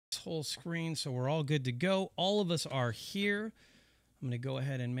whole screen so we're all good to go. All of us are here. I'm going to go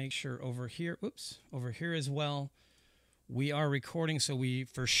ahead and make sure over here, over here as well, we are recording so we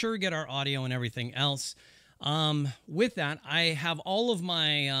for sure get our audio and everything else. With that, I have all of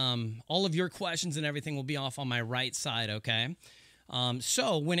my, all of your questions and everything will be off on my right side, okay?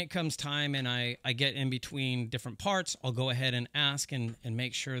 So when it comes time and I get in between different parts, I'll go ahead and ask and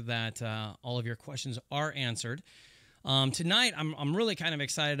make sure that all of your questions are answered. Tonight, I'm really kind of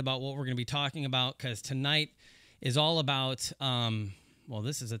excited about what we're going to be talking about because tonight is all about, well,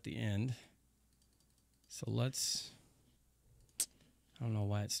 this is at the end. So I don't know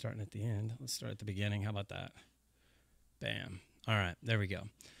why it's starting at the end. Let's start at the beginning. How about that? Bam. All right, there we go.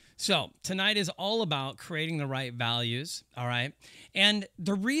 So tonight is all about creating the right values, all right? And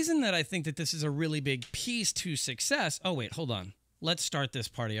the reason that I think that this is a really big piece to success, oh, wait, hold on. Let's start this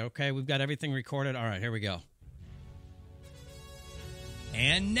party, okay? We've got everything recorded. All right, here we go.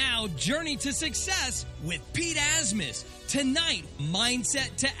 And now, Journey to Success with Pete Asmus. Tonight,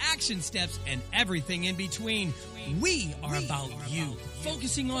 mindset to action steps and everything in between. We are about you,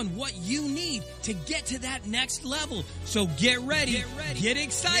 focusing on what you need to get to that next level. So get ready, get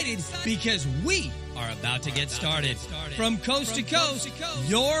excited, because we are about to get started. From coast to coast,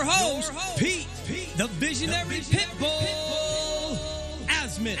 your host, Pete, the visionary pitbull,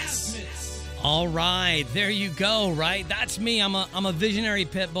 Asmus. All right, there you go, right? That's me. I'm a visionary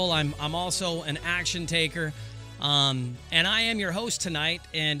pit bull. I'm also an action taker. And I am your host tonight,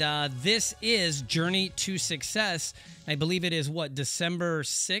 and this is Journey to Success. I believe it is, December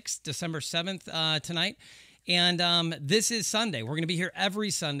 6th, December 7th tonight. And this is Sunday. We're going to be here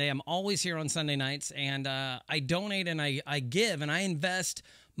every Sunday. I'm always here on Sunday nights, and I donate and I give and I invest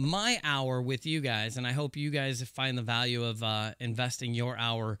my hour with you guys, and I hope you guys find the value of investing your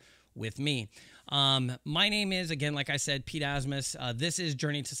hour with me. My name is, again, like I said, Pete Asmus. This is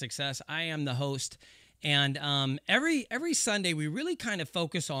Journey to Success. I am the host. And every Sunday, we really kind of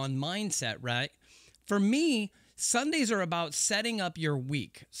focus on mindset, right? For me, Sundays are about setting up your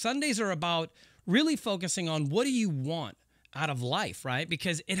week. Sundays are about really focusing on what do you want out of life, right?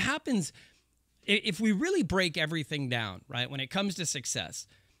 Because it happens, if we really break everything down, right, when it comes to success.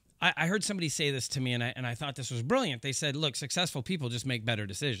 I heard somebody say this to me, and I thought this was brilliant. They said, look, successful people just make better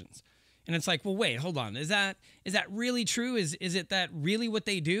decisions. And it's like, well, wait, hold on. Is that really true? Is it that really what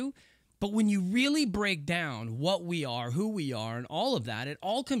they do? But when you really break down what we are, who we are, and all of that, it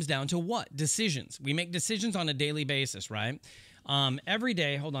all comes down to what? Decisions. We make decisions on a daily basis, right? Every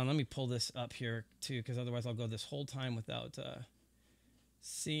day, hold on, let me pull this up here too, because otherwise I'll go this whole time without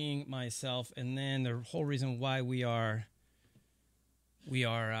seeing myself. And then the whole reason why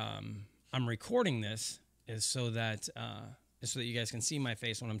I'm recording this is so that you guys can see my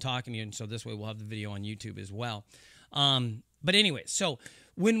face when I'm talking to you, and so this way we'll have the video on YouTube as well. But anyway, so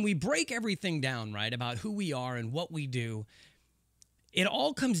when we break everything down, right, about who we are and what we do, it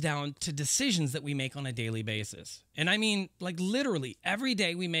all comes down to decisions that we make on a daily basis. And I mean, like literally every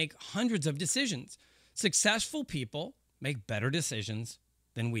day we make hundreds of decisions. Successful people make better decisions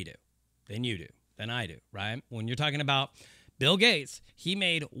than we do, than you do, than I do, right? When you're talking about Bill Gates, he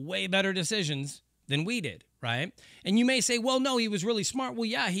made way better decisions than we did, right? And you may say, well, no, he was really smart. Well,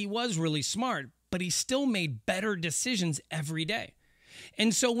 yeah, he was really smart, but he still made better decisions every day.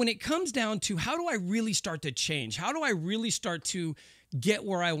 And so when it comes down to how do I really start to change? How do I really start to get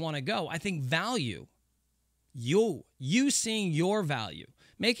where I want to go? I think value, you seeing your value,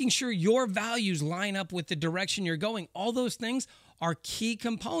 making sure your values line up with the direction you're going, all those things are key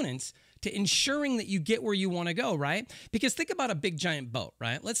components to ensuring that you get where you want to go, right? Because think about a big giant boat,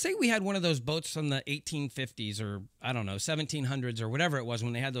 right? Let's say we had one of those boats from the 1850s or, I don't know, 1700s or whatever it was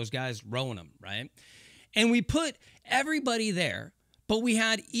when they had those guys rowing them, right? And we put everybody there, but we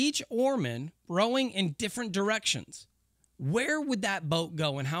had each oarman rowing in different directions. Where would that boat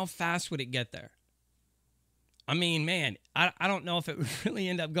go and how fast would it get there? I mean, man, I don't know if it would really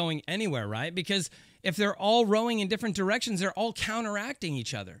end up going anywhere, right? Because if they're all rowing in different directions, they're all counteracting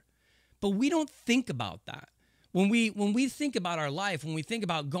each other. But we don't think about that. When we think about our life, when we think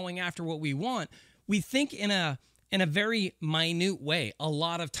about going after what we want, we think in a very minute way. A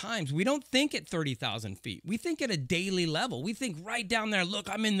lot of times we don't think at 30,000 feet. We think at a daily level. We think right down there, look,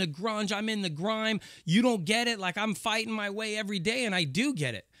 I'm in the grunge, I'm in the grime. You don't get it. Like I'm fighting my way every day, and I do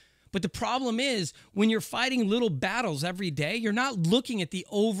get it. But the problem is when you're fighting little battles every day, you're not looking at the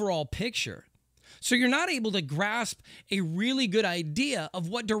overall picture. So you're not able to grasp a really good idea of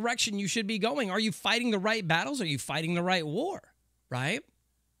what direction you should be going. Are you fighting the right battles? Are you fighting the right war? Right?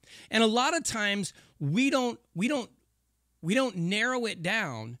 And a lot of times we don't narrow it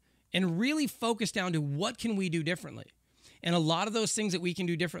down and really focus down to what can we do differently. And a lot of those things that we can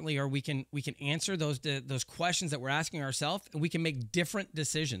do differently are we can answer those questions that we're asking ourselves, and we can make different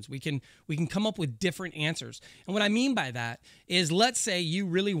decisions. We can come up with different answers. And what I mean by that is, let's say you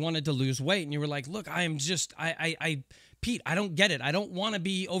really wanted to lose weight and you were like, look, Pete, I don't get it. I don't want to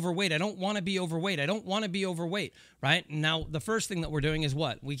be overweight. I don't want to be overweight. I don't want to be overweight, right? Now, the first thing that we're doing is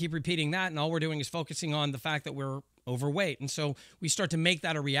what? We keep repeating that, and all we're doing is focusing on the fact that we're overweight. And so we start to make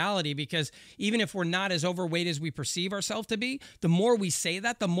that a reality, because even if we're not as overweight as we perceive ourselves to be, the more we say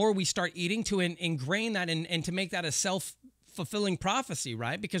that, the more we start eating to ingrain that and to make that a self-fulfilling prophecy,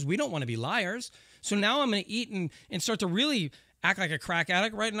 right? Because we don't want to be liars. So now I'm going to eat and start to really act like a crack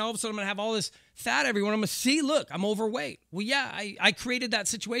addict, right? And all of a sudden I'm going to have all this fat everywhere. I'm going to see, look, I'm overweight. Well, yeah, I created that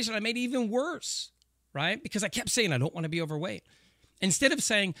situation. I made it even worse, right? Because I kept saying I don't want to be overweight. Instead of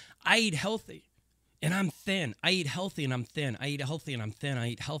saying I eat healthy and I'm thin. I eat healthy and I'm thin. I eat healthy and I'm thin. I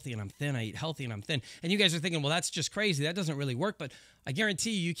eat healthy and I'm thin. I eat healthy and I'm thin. And you guys are thinking, well, that's just crazy. That doesn't really work. But I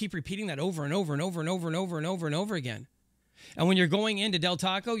guarantee you keep repeating that over and over and over and over and over and over and over again. And when you're going into Del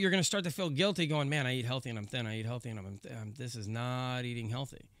Taco, you're going to start to feel guilty going, man, I eat healthy and I'm thin. I eat healthy and I'm thin. This is not eating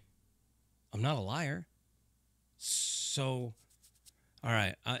healthy. I'm not a liar. So, all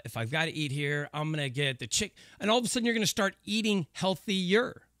right, if I've got to eat here, I'm going to get the chick. And all of a sudden you're going to start eating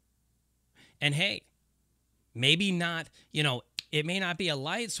healthier. And hey, maybe not, it may not be a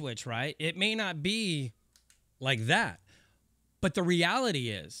light switch, right? It may not be like that. But the reality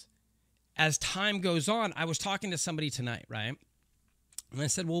is, as time goes on, I was talking to somebody tonight, right? And I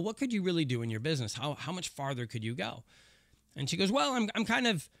said, well, what could you really do in your business? How much farther could you go? And she goes, well, I'm kind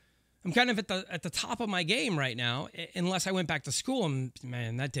of at the top of my game right now, unless I went back to school, and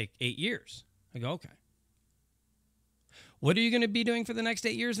man, that'd take 8 years. I go, okay. What are you going to be doing for the next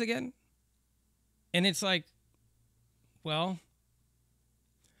 8 years again? And it's like, well,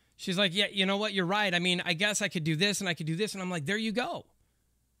 she's like, yeah, you know what? You're right. I mean, I guess I could do this and I could do this. And I'm like, there you go.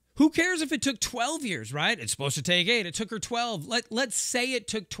 Who cares if it took 12 years, right? It's supposed to take 8. It took her 12. Let's say it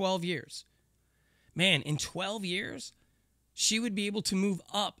took 12 years. Man, in 12 years, she would be able to move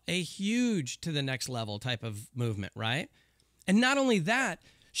up a huge to the next level type of movement, right? And not only that,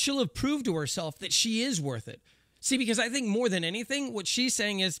 she'll have proved to herself that she is worth it. See, because I think more than anything, what she's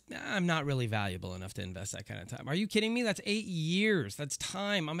saying is, I'm not really valuable enough to invest that kind of time. Are you kidding me? That's 8 years. That's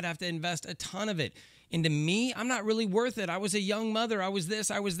time. I'm going to have to invest a ton of it into me. I'm not really worth it. I was a young mother. I was this,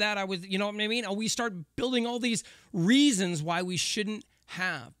 I was that. You know what I mean? We start building all these reasons why we shouldn't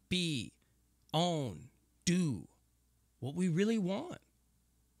have, be, own, do what we really want.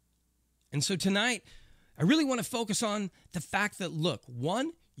 And so tonight, I really want to focus on the fact that, look,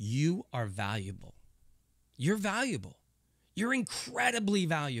 one, you are valuable. You're valuable. You're incredibly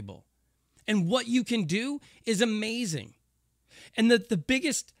valuable. And what you can do is amazing. And the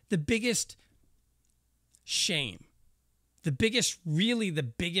biggest shame, the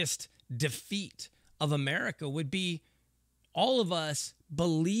biggest defeat of America would be all of us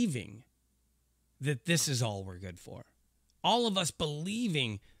believing that this is all we're good for. All of us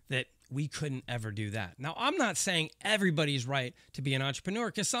believing that we couldn't ever do that. Now, I'm not saying everybody's right to be an entrepreneur,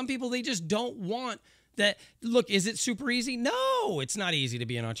 because some people, they just don't want that. Look, is it super easy? No, it's not easy to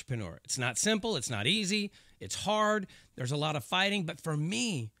be an entrepreneur. It's not simple. It's not easy. It's hard. There's a lot of fighting. But for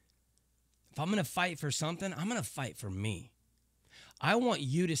me, if I'm going to fight for something, I'm going to fight for me. I want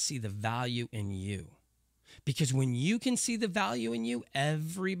you to see the value in you. Because when you can see the value in you,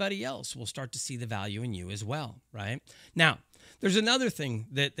 everybody else will start to see the value in you as well, right? Now, there's another thing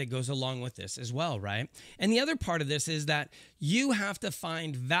that goes along with this as well, right? And the other part of this is that you have to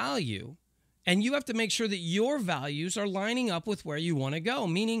find value, and you have to make sure that your values are lining up with where you want to go.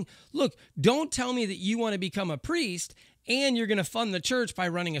 Meaning, look, don't tell me that you want to become a priest and you're going to fund the church by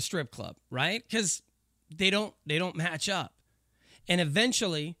running a strip club, right? Because they don't match up. And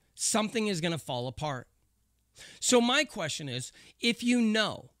eventually, something is going to fall apart. So my question is, if you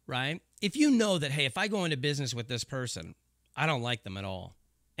know, right? If you know that, hey, if I go into business with this person, I don't like them at all.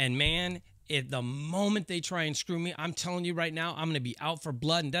 And man, if the moment they try and screw me, I'm telling you right now, I'm going to be out for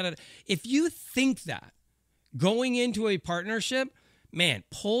blood and da-da-da. If you think that going into a partnership, man,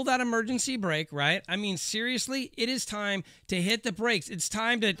 pull that emergency brake, right? I mean, seriously, it is time to hit the brakes. It's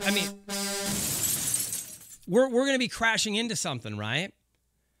time to, we're going to be crashing into something, right?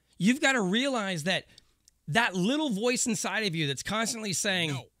 You've got to realize that little voice inside of you that's constantly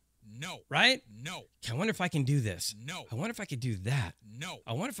saying, no, right? No. I wonder if I can do this. No. I wonder if I could do that. No.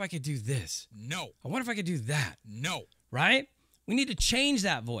 I wonder if I could do this. No. I wonder if I could do that. No. Right? We need to change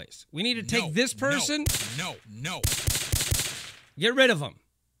that voice. We need to take this person. No. Get rid of them.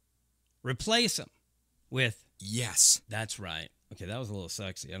 Replace them with yes. That's right. Okay, that was a little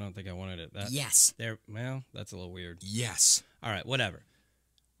sexy. I don't think I wanted it. Yes. Well, that's a little weird. Yes. All right, whatever.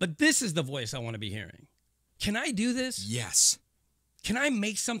 But this is the voice I want to be hearing. Can I do this? Yes. Can I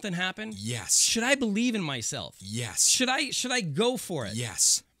make something happen? Yes. Should I believe in myself? Yes. Should I go for it?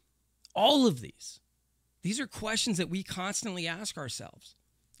 Yes. All of these are questions that we constantly ask ourselves.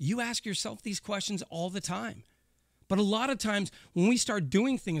 You ask yourself these questions all the time. But a lot of times when we start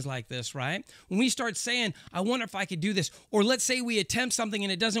doing things like this, right? When we start saying, I wonder if I could do this, or let's say we attempt something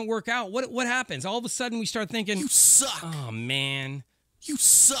and it doesn't work out, what happens? All of a sudden we start thinking, you suck. Oh, man. You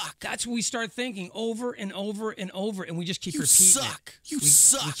suck. That's what we start thinking over and over and over, and we just keep repeating suck. it. You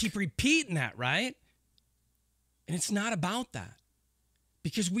suck. We keep repeating that, right? And it's not about that,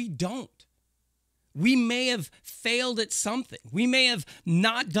 because we don't. We may have failed at something. We may have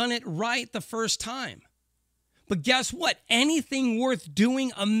not done it right the first time. But guess what? Anything worth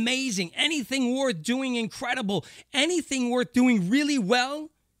doing amazing, anything worth doing incredible, anything worth doing really well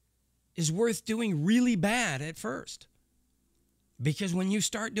is worth doing really bad at first. Because when you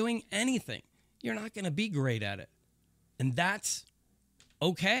start doing anything, you're not going to be great at it. And that's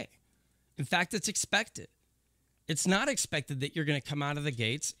okay. In fact, it's expected. It's not expected that you're going to come out of the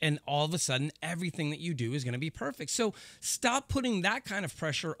gates and all of a sudden everything that you do is going to be perfect. So stop putting that kind of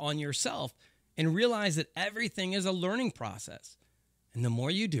pressure on yourself and realize that everything is a learning process. And the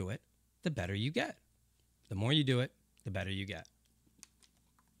more you do it, the better you get. The more you do it, the better you get.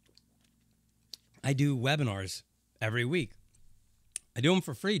 I do webinars every week. I do them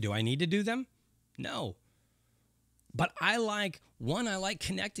for free. Do I need to do them? No. But I like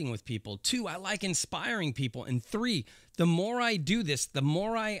connecting with people. 2, I like inspiring people. And 3, the more I do this, the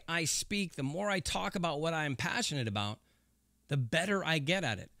more I speak, the more I talk about what I'm passionate about, the better I get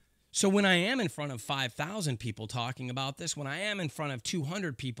at it. So when I am in front of 5,000 people talking about this, when I am in front of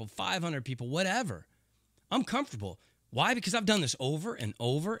 200 people, 500 people, whatever, I'm comfortable. Why? Because I've done this over and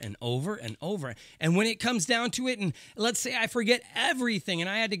over and over and over. And when it comes down to it, and let's say I forget everything and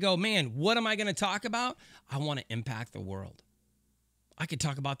I had to go, man, what am I going to talk about? I want to impact the world. I could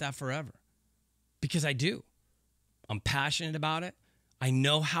talk about that forever because I do. I'm passionate about it. I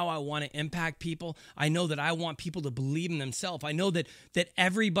know how I want to impact people. I know that I want people to believe in themselves. I know that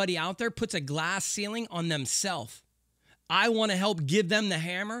everybody out there puts a glass ceiling on themselves. I want to help give them the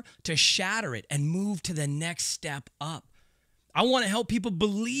hammer to shatter it and move to the next step up. I want to help people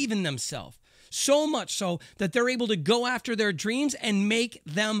believe in themselves, so much so that they're able to go after their dreams and make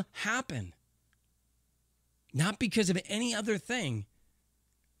them happen. Not because of any other thing,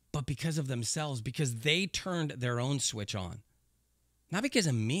 but because of themselves, because they turned their own switch on. Not because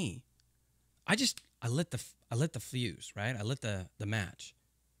of me. I lit the fuse, right? I lit the match.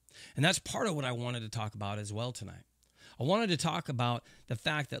 And that's part of what I wanted to talk about as well tonight. I wanted to talk about the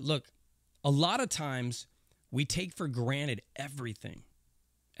fact that, look, a lot of times we take for granted everything.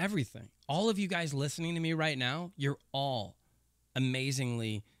 Everything. All of you guys listening to me right now, you're all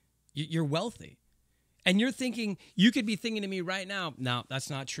amazingly, you're wealthy. And you're thinking, you could be thinking to me right now, no, that's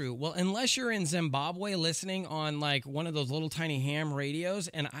not true. Well, unless you're in Zimbabwe listening on like one of those little tiny ham radios,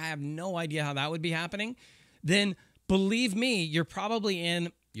 and I have no idea how that would be happening, then believe me, you're probably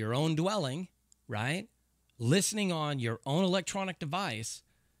in your own dwelling, right? Listening on your own electronic device,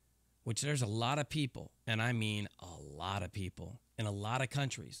 which there's a lot of people, and I mean a lot of people in a lot of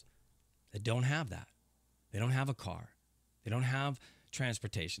countries that don't have that. They don't have a car. They don't have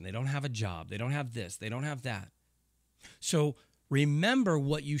transportation. They don't have a job. They don't have this. They don't have that. So remember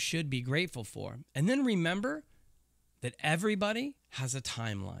what you should be grateful for. And then remember that everybody has a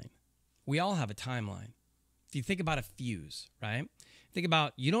timeline. We all have a timeline. If you think about a fuse, right? Think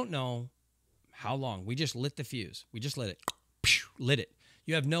about, you don't know how long. We just lit the fuse. We just lit it. Lit it.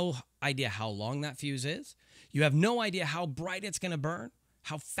 You have no idea how long that fuse is. You have no idea how bright it's going to burn,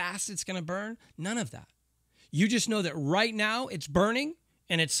 how fast it's going to burn. None of that. You just know that right now it's burning,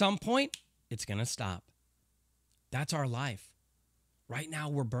 and at some point it's going to stop. That's our life. Right now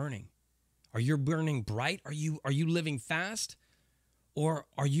we're burning. Are you burning bright? Are you living fast? Or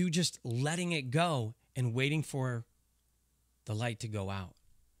are you just letting it go and waiting for the light to go out?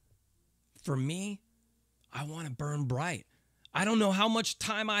 For me, I want to burn bright. I don't know how much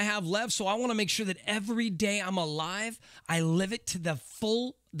time I have left, so I want to make sure that every day I'm alive, I live it to the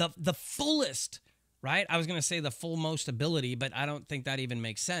fullest. Right? I was going to say the full most ability, but I don't think that even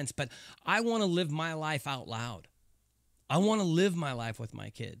makes sense. But I want to live my life out loud. I want to live my life with my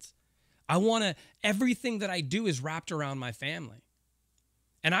kids. Everything that I do is wrapped around my family.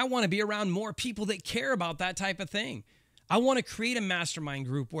 And I want to be around more people that care about that type of thing. I want to create a mastermind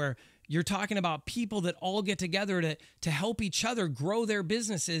group where you're talking about people that all get together to help each other grow their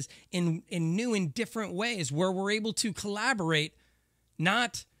businesses in new and different ways, where we're able to collaborate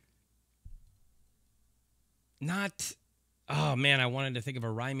not, oh man, I wanted to think of a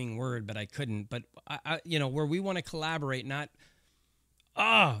rhyming word, but I couldn't. But, where we want to collaborate, not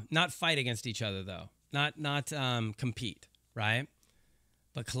fight against each other, though. Not compete, right?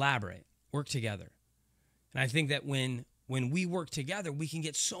 But collaborate, work together. And I think that when we work together, we can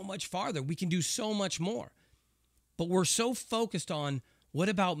get so much farther. We can do so much more. But we're so focused on what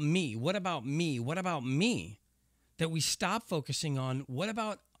about me? What about me? What about me? That we stop focusing on what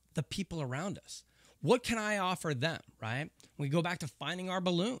about the people around us? What can I offer them, right? We go back to finding our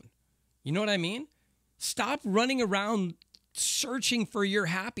balloon. You know what I mean? Stop running around searching for your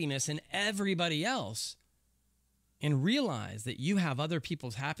happiness in everybody else and realize that you have other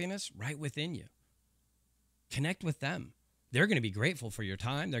people's happiness right within you. Connect with them. They're going to be grateful for your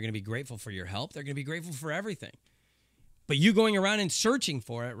time. They're going to be grateful for your help. They're going to be grateful for everything. But you going around and searching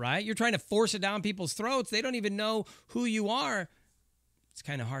for it, right? You're trying to force it down people's throats. They don't even know who you are. It's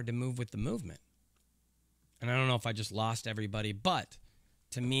kind of hard to move with the movement. And I don't know if I just lost everybody, but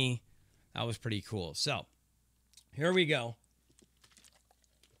to me, that was pretty cool. So here we go.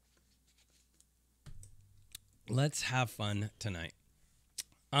 Let's have fun tonight.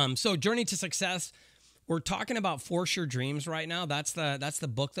 So Journey to Success. We're talking about Force Your Dreams right now. That's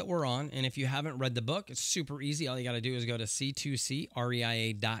the book that we're on. And if you haven't read the book, it's super easy. All you got to do is go to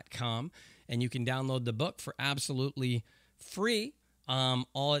c2creia.com and you can download the book for absolutely free.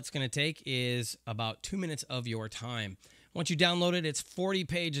 All it's going to take is about 2 minutes of your time. Once you download it, it's 40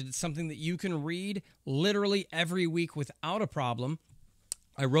 pages. It's something that you can read literally every week without a problem.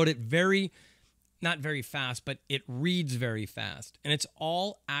 I wrote it not very fast, but it reads very fast. And it's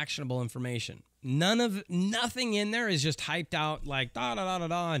all actionable information. Nothing in there is just hyped out like da da da da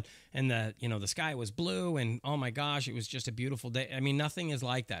da and the sky was blue and oh my gosh, it was just a beautiful day. I mean, nothing is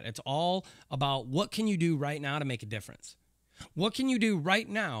like that. It's all about what can you do right now to make a difference? What can you do right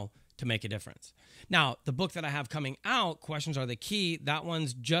now to make a difference? Now, the book that I have coming out, Questions Are the Key, that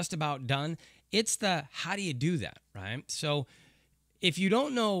one's just about done. It's the how do you do that, right? So if you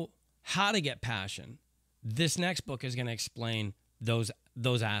don't know how to get passion, this next book is going to explain those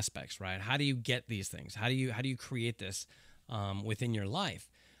aspects, right? How do you get these things? How do you create this within your life?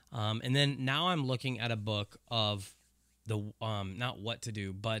 And then now I'm looking at a book of the not what to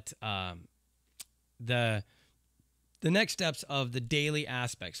do, but the next steps of the daily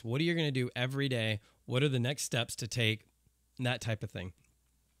aspects. What are you going to do every day? What are the next steps to take? That type of thing.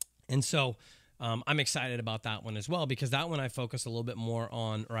 And so I'm excited about that one as well, because that one I focus a little bit more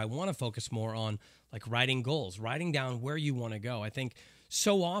on, or I want to focus more on, like writing goals, writing down where you want to go. I think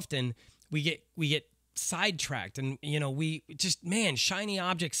so often we get sidetracked and, we just, shiny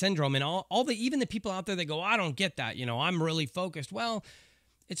object syndrome and even the people out there that go, I don't get that. I'm really focused. Well,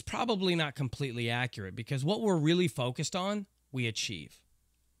 it's probably not completely accurate, because what we're really focused on, we achieve.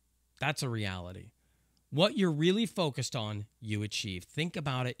 That's a reality. What you're really focused on, you achieve. Think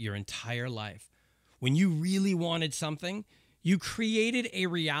about it your entire life. When you really wanted something, you created a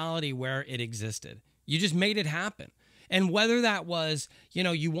reality where it existed. You just made it happen. And whether that was,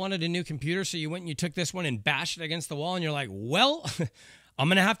 you wanted a new computer, so you went and you took this one and bashed it against the wall, and you're like, well, I'm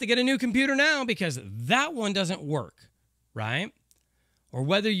going to have to get a new computer now because that one doesn't work, right? Or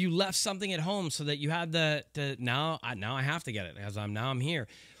whether you left something at home so that you had now I have to get it because I'm here.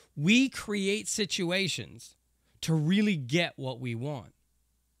 We create situations to really get what we want.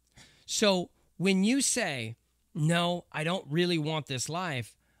 So when you say, no, I don't really want this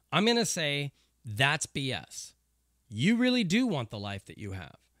life, I'm going to say that's BS. You really do want the life that you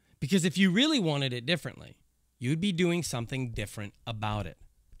have. Because if you really wanted it differently, you'd be doing something different about it.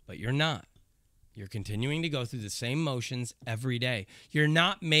 But you're not. You're continuing to go through the same motions every day. You're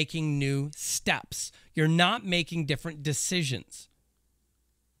not making new steps. You're not making different decisions.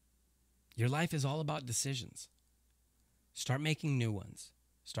 Your life is all about decisions. Start making new ones.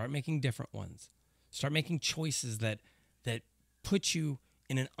 Start making different ones. Start making choices that put you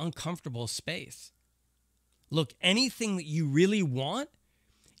in an uncomfortable space. Look, anything that you really want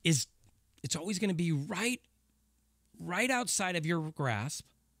it's always going to be right outside of your grasp.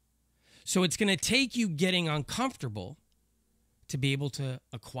 So it's going to take you getting uncomfortable to be able to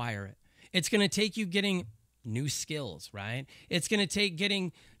acquire it. It's going to take you getting new skills, right? It's going to take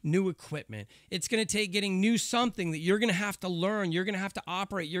getting new equipment. It's going to take getting new something that you're going to have to learn. You're going to have to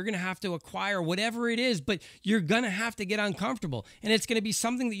operate. You're going to have to acquire whatever it is, but you're going to have to get uncomfortable. And it's going to be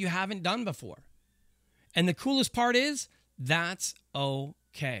something that you haven't done before. And the coolest part is that's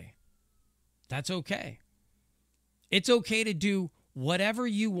okay. That's okay. It's okay to do whatever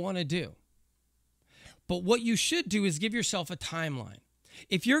you want to do. But what you should do is give yourself a timeline.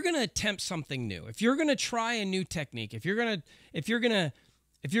 if you're going to attempt something new, if you're going to try a new technique, if you're going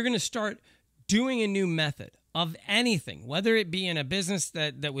to start doing a new method of anything, whether it be in a business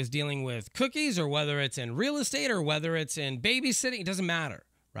that was dealing with cookies, or whether it's in real estate, or whether it's in babysitting, it doesn't matter,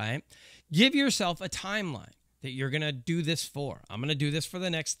 right? Give yourself a timeline that you're going to do this for. I'm going to do this for the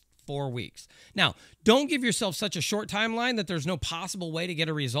next 4 weeks. Now, don't give yourself such a short timeline that there's no possible way to get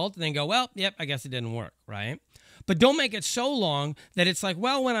a result and then go, well, yep, I guess it didn't work, right? But don't make it so long that it's like,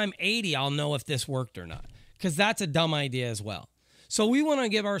 well, when I'm 80, I'll know if this worked or not, because that's a dumb idea as well. So we want to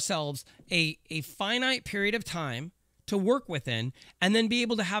give ourselves a finite period of time to work within, and then be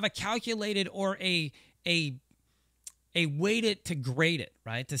able to have a calculated or a way to grade it,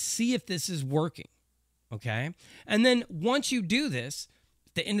 right? To see if this is working, okay? And then once you do this,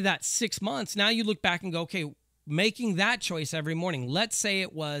 at the end of that 6 months, now you look back and go, okay, making that choice every morning. Let's say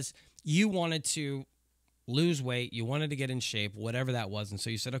it was you wanted to lose weight, you wanted to get in shape, whatever that was. And so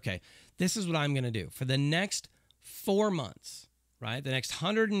you said, okay, this is what I'm going to do for the next 4 months, right? The next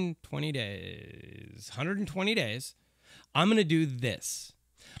 120 days, I'm going to do this.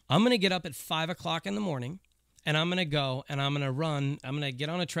 I'm going to get up at 5 o'clock in the morning, and I'm going to go and I'm going to run. I'm going to get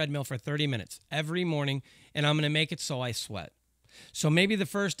on a treadmill for 30 minutes every morning, and I'm going to make it so I sweat. So maybe the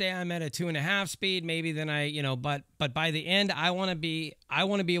first day I'm at a 2.5 speed, maybe then but by the end, I want to be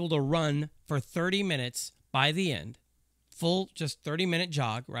able to run for 30 minutes by the end, full, just 30-minute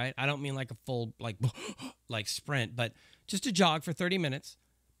jog, right? I don't mean like a full, like sprint, but just a jog for 30 minutes.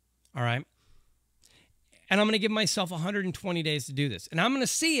 All right. And I'm going to give myself 120 days to do this. And I'm going to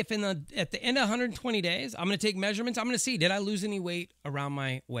see if at the end of 120 days, I'm going to take measurements. I'm going to see, did I lose any weight around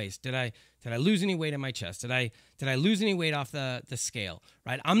my waist? Did I lose any weight in my chest? Did I lose any weight off the scale,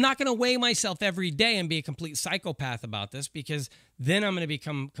 right? I'm not going to weigh myself every day and be a complete psychopath about this, because then I'm going to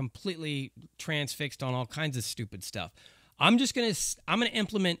become completely transfixed on all kinds of stupid stuff. I'm going to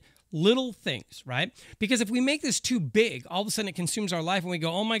implement little things, right? Because if we make this too big, all of a sudden it consumes our life and we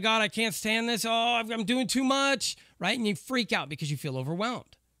go, oh my God, I can't stand this. Oh, I'm doing too much, right? And you freak out because you feel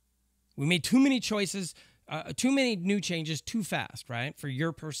overwhelmed. We made too many choices, too many new changes too fast, right? For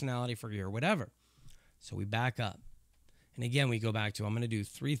your personality, for your whatever. So we back up. And again, we go back to, I'm going to do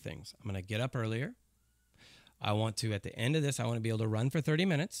 3 things. I'm going to get up earlier. At the end of this, I want to be able to run for 30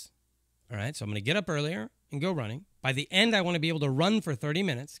 minutes. All right, so I'm going to get up earlier and go running. By the end, I want to be able to run for 30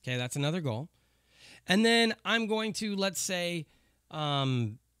 minutes. Okay, that's another goal. And then I'm going to, let's say,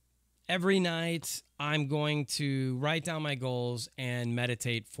 every night, I'm going to write down my goals and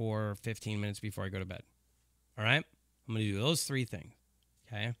meditate for 15 minutes before I go to bed. All right, I'm going to do those 3 things.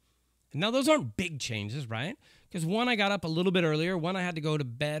 Okay, and now those aren't big changes, right? Because one, I got up a little bit earlier. One, I had to go to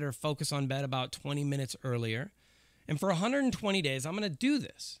bed or focus on bed about 20 minutes earlier. And for 120 days, I'm going to do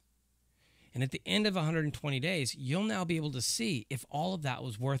this. And at the end of 120 days, you'll now be able to see if all of that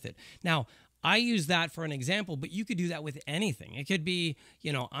was worth it. Now, I use that for an example, but you could do that with anything. It could be,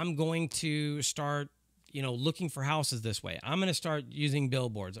 I'm going to start, looking for houses this way. I'm going to start using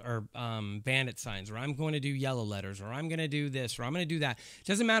billboards or bandit signs, or I'm going to do yellow letters, or I'm going to do this, or I'm going to do that. It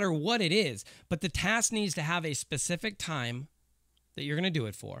doesn't matter what it is, but the task needs to have a specific time that you're going to do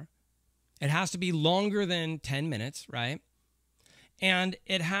it for. It has to be longer than 10 minutes, right? And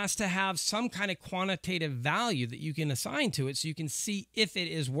it has to have some kind of quantitative value that you can assign to it so you can see if it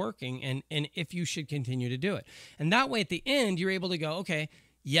is working and if you should continue to do it. And that way at the end, you're able to go, okay,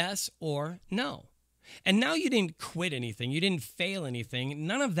 yes or no. And now you didn't quit anything. You didn't fail anything.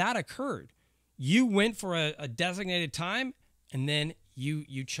 None of that occurred. You went for a designated time, and then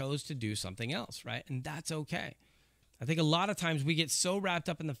you chose to do something else, right? And that's okay. I think a lot of times we get so wrapped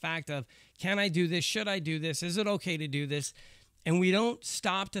up in the fact of, can I do this? Should I do this? Is it okay to do this? And we don't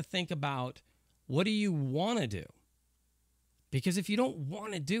stop to think about, what do you want to do? Because if you don't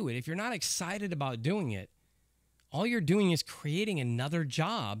want to do it, if you're not excited about doing it, all you're doing is creating another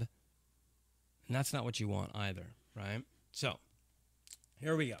job. And that's not what you want either, right? So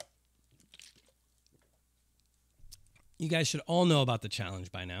here we go. You guys should all know about the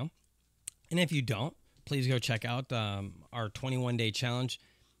challenge by now. And if you don't, please go check out our 21-day challenge.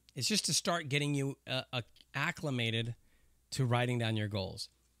 It's just to start getting you acclimated to writing down your goals.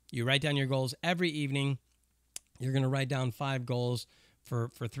 You write down your goals every evening. You're going to write down 5 goals for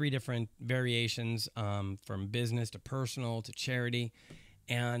 3 different variations, from business to personal to charity.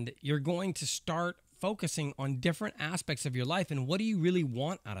 And you're going to start focusing on different aspects of your life and what do you really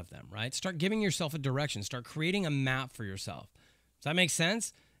want out of them, right? Start giving yourself a direction. Start creating a map for yourself. Does that make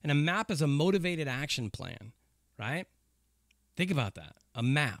sense? And a map is a motivated action plan, right? Think about that. A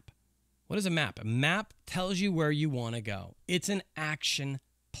map. What is a map? A map tells you where you want to go. It's an action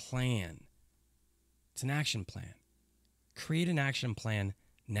plan. It's an action plan. create an action plan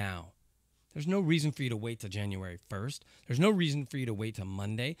now. There's no reason for you to wait till January 1st. There's no reason for you to wait till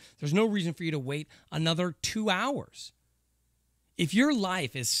Monday. There's no reason for you to wait another 2 hours. If your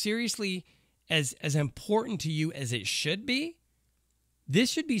life is seriously as important to you as it should be, this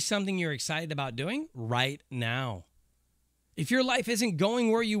should be something you're excited about doing right now. If your life isn't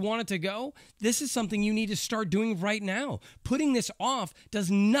going where you want it to go, this is something you need to start doing right now. Putting this off does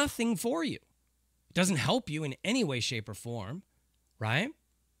nothing for you. It doesn't help you in any way, shape, or form, right?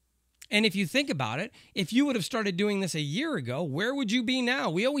 And if you think about it, if you would have started doing this a year ago, where would you be now?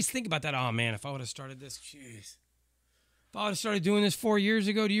 We always think about that. Oh, man, if I would have started this, jeez. If I would have started doing this 4 years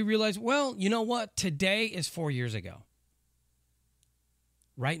ago, do you realize, well, you know what? Today is 4 years ago.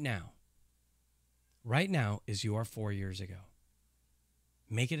 Right now. Right now is your 4 years ago.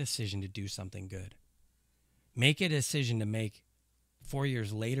 Make a decision to do something good. Make a decision to make 4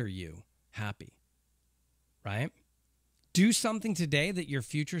 years later you happy, right? Do something today that your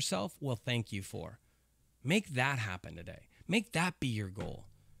future self will thank you for. Make that happen today. Make that be your goal.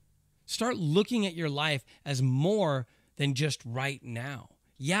 Start looking at your life as more than just right now.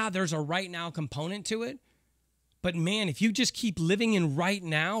 Yeah, there's a right now component to it, but man, if you just keep living in right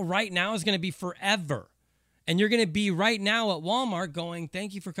now is going to be forever. And you're going to be right now at Walmart going,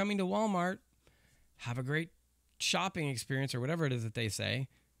 thank you for coming to Walmart. Have a great shopping experience or whatever it is that they say.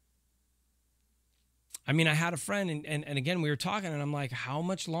 I mean, I had a friend and again, we were talking and I'm like, how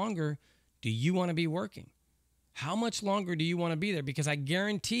much longer do you want to be working? How much longer do you want to be there? Because I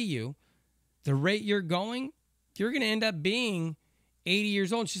guarantee you the rate you're going, you're going to end up being 80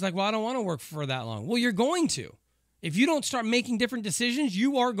 years old. She's like, well, I don't want to work for that long. Well, you're going to. If you don't start making different decisions,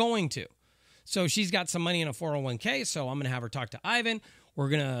 you are going to. So she's got some money in a 401k, so I'm going to have her talk to Ivan. We're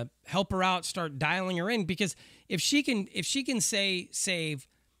going to help her out, start dialing her in, because if she can say save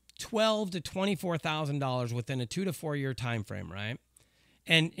 $12,000 to $24,000 within a 2 to 4 year time frame, right?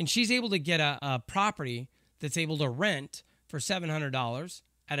 And she's able to get a property that's able to rent for $700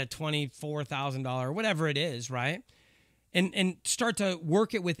 at a $24,000, whatever it is, right? And start to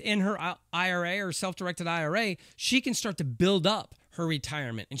work it within her IRA or self-directed IRA, she can start to build up her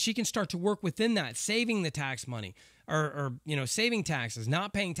retirement, and she can start to work within that, saving the tax money or saving taxes,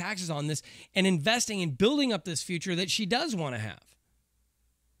 not paying taxes on this, and investing and building up this future that she does want to have.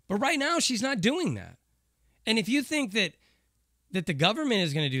 But right now, she's not doing that. And if you think that the government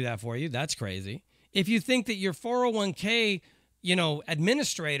is going to do that for you, that's crazy. If you think that your 401k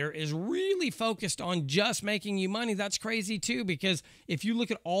administrator is really focused on just making you money, that's crazy too, because if you look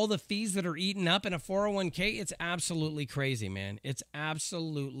at all the fees that are eaten up in a 401k, it's absolutely crazy, man. It's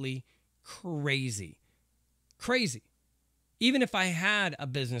absolutely crazy. Crazy. Even if I had a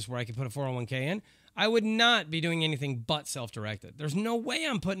business where I could put a 401k in, I would not be doing anything but self-directed. There's no way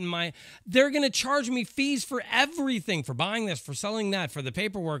I'm putting they're going to charge me fees for everything, for buying this, for selling that, for the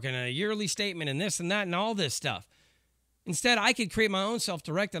paperwork and a yearly statement and this and that and all this stuff. Instead, I could create my own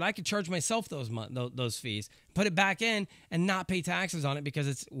self-directed. I could charge myself those fees, put it back in, and not pay taxes on it because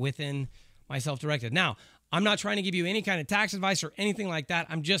it's within my self-directed. Now, I'm not trying to give you any kind of tax advice or anything like that.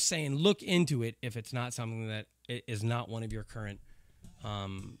 I'm just saying look into it if it's not something that is not one of your current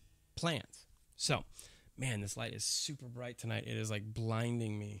plans. So, man, this light is super bright tonight. It is like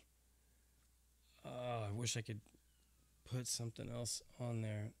blinding me. Oh, I wish I could put something else on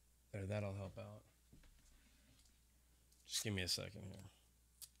there. There, that'll help out. Just give me a second here.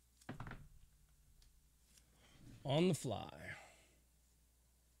 On the fly.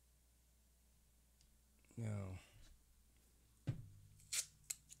 No.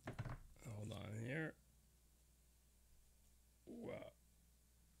 Hold on here. Wow.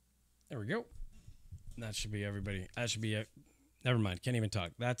 There we go. That should be everybody. That should be it. Never mind. Can't even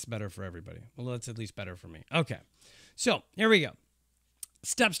talk. That's better for everybody. Well, that's at least better for me. Okay. So here we go.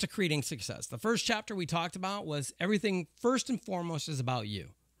 Steps to creating success. The first chapter we talked about was everything first and foremost is about you,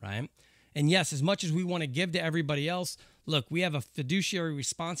 right? And yes, as much as we want to give to everybody else, look, we have a fiduciary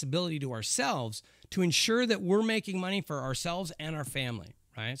responsibility to ourselves to ensure that we're making money for ourselves and our family,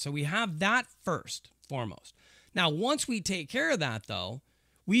 right? So we have that first, foremost. Now, once we take care of that, though,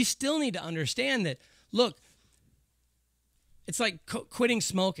 we still need to understand that, look, it's like quitting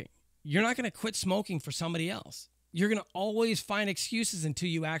smoking. You're not going to quit smoking for somebody else. You're going to always find excuses until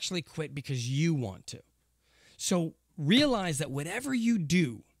you actually quit because you want to. So realize that whatever you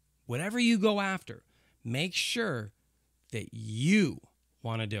do, whatever you go after, make sure that you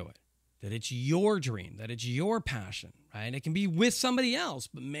want to do it, that it's your dream, that it's your passion, right? It can be with somebody else,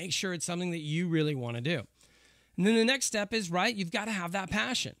 but make sure it's something that you really want to do. And then the next step is, right, you've got to have that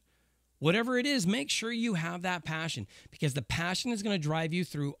passion. Whatever it is, make sure you have that passion, because the passion is going to drive you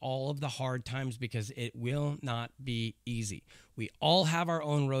through all of the hard times, because it will not be easy. We all have our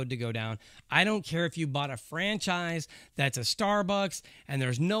own road to go down. I don't care if you bought a franchise that's a Starbucks and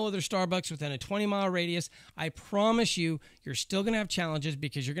there's no other Starbucks within a 20-mile radius. I promise you, you're still going to have challenges,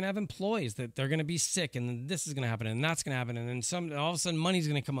 because you're going to have employees that they're going to be sick, and this is going to happen, and that's going to happen, and then all of a sudden money's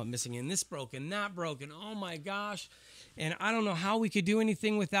going to come up missing, and this broken, that broken. Oh my gosh. And I don't know how we could do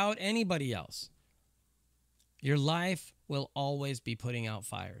anything without anybody else. Your life will always be putting out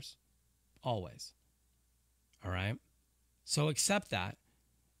fires. Always. All right? So accept that,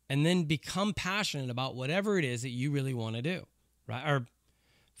 and then become passionate about whatever it is that you really want to do, right? Or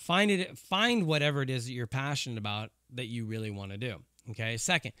find whatever it is that you're passionate about that you really want to do, okay?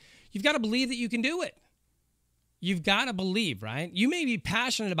 Second, you've got to believe that you can do it. You've got to believe, right? You may be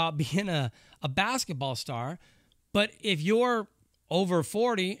passionate about being a basketball star, but if you're over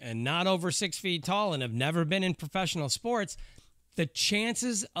 40 and not over 6 feet tall and have never been in professional sports, the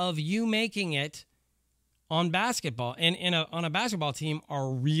chances of you making it on basketball and on a basketball team are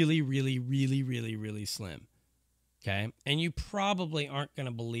really, really, really, really, really slim. Okay? And you probably aren't going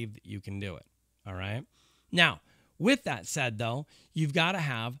to believe that you can do it. All right? Now, with that said, though, you've got to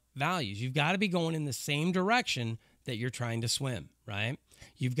have values. You've got to be going in the same direction that you're trying to swim, right?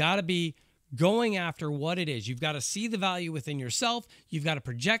 You've got to be going after what it is. You've got to see the value within yourself. You've got to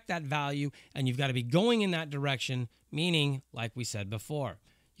project that value, and you've got to be going in that direction, meaning, like we said before,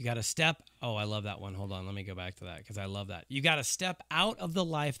 you got to step. Oh, I love that one. Hold on. Let me go back to that, because I love that. You got to step out of the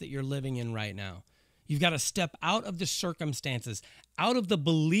life that you're living in right now. You've got to step out of the circumstances, out of the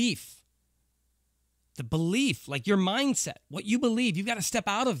belief, like your mindset, what you believe. You've got to step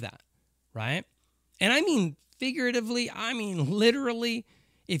out of that, right? And I mean figuratively, I mean literally.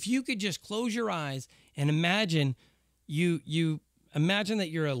 If you could just close your eyes and imagine you imagine that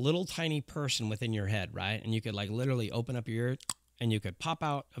you're a little tiny person within your head, right? And you could like literally open up your ear, and you could pop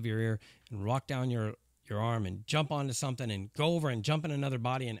out of your ear and walk down your arm and jump onto something and go over and jump in another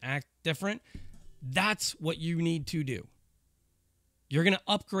body and act different. That's what you need to do. You're going to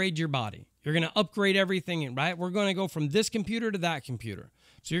upgrade your body. You're going to upgrade everything, right? We're going to go from this computer to that computer.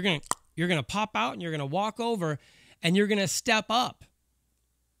 So you're going to pop out, and you're going to walk over, and you're going to step up.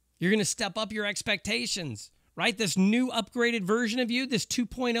 You're going to step up your expectations, right? This new upgraded version of you, this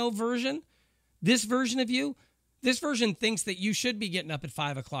 2.0 version, this version of you, this version thinks that you should be getting up at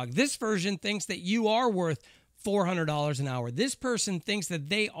 5 o'clock. This version thinks that you are worth $400 an hour. This person thinks that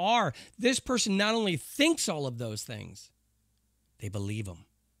they are. This person not only thinks all of those things, they believe them.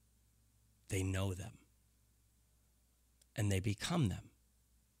 They know them. And they become them.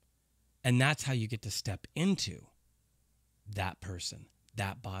 And that's how you get to step into that person,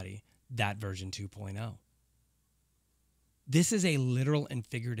 that body, that version 2.0. This is a literal and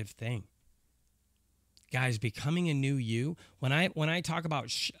figurative thing. Guys, becoming a new you, when I talk about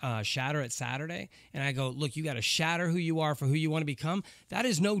shatter it Saturday, and I go, look, you got to shatter who you are for who you want to become, that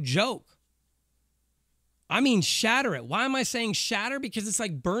is no joke. I mean, shatter it. Why am I saying shatter? Because it's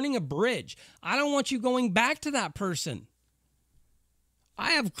like burning a bridge. I don't want you going back to that person.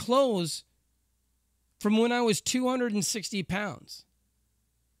 I have clothes from when I was 260 pounds.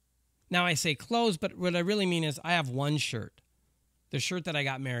 Now, I say clothes, but what I really mean is I have one shirt. The shirt that I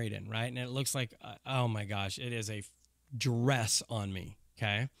got married in, right? And it looks like, oh my gosh, it is a dress on me,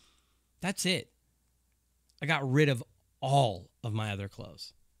 okay? That's it. I got rid of all of my other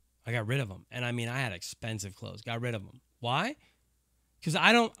clothes. I got rid of them. And I mean, I had expensive clothes. Got rid of them. Why? Because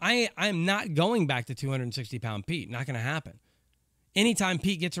I'm not going back to 260-pound Pete. Not going to happen. Anytime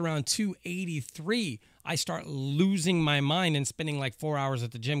Pete gets around 283, I start losing my mind and spending like 4 hours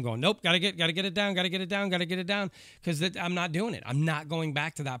at the gym going, nope, gotta get it down, because I'm not doing it. I'm not going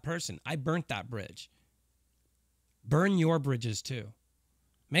back to that person. I burnt that bridge. Burn your bridges too.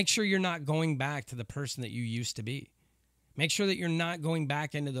 Make sure you're not going back to the person that you used to be. Make sure that you're not going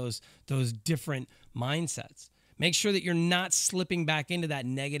back into those different mindsets. Make sure that you're not slipping back into that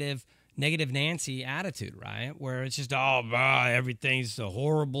negative Nancy attitude, right? Where it's just, everything's so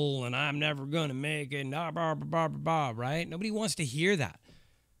horrible and I'm never going to make it, right? Nobody wants to hear that.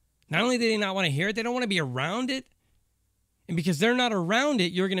 Not only do they not want to hear it, they don't want to be around it. And because they're not around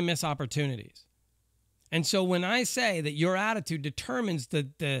it, you're going to miss opportunities. And so when I say that your attitude determines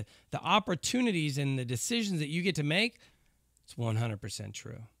the opportunities and the decisions that you get to make, it's 100%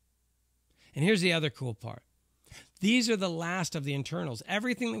 true. And here's the other cool part. These are the last of the internals.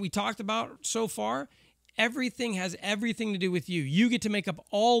 Everything that we talked about so far, everything has everything to do with you. You get to make up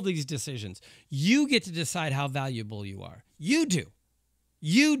all these decisions. You get to decide how valuable you are. You do.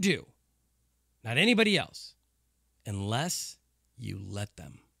 You do. Not anybody else. Unless you let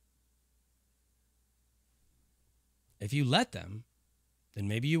them. If you let them, then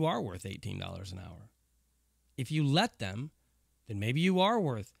maybe you are worth $18 an hour. If you let them, then maybe you are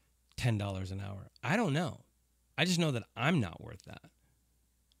worth $10 an hour. I don't know. I just know that I'm not worth that.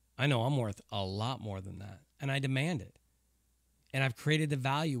 I know I'm worth a lot more than that, and I demand it. And I've created the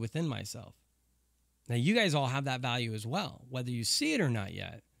value within myself. Now, you guys all have that value as well. Whether you see it or not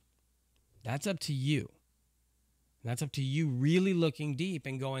yet, that's up to you. That's up to you really looking deep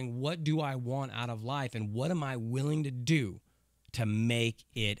and going, what do I want out of life, and what am I willing to do to make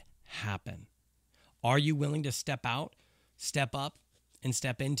it happen? Are you willing to step out, step up, and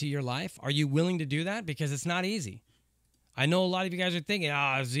step into your life? Are you willing to do that? Because it's not easy. I know a lot of you guys are thinking,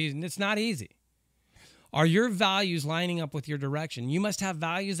 it's not easy. Are your values lining up with your direction? You must have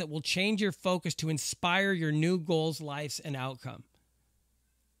values that will change your focus to inspire your new goals, lives, and outcome.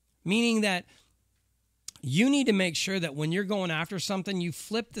 Meaning that you need to make sure that when you're going after something, you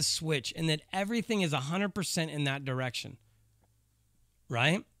flip the switch and that everything is 100% in that direction.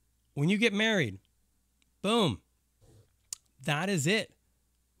 Right? When you get married, boom. That is it.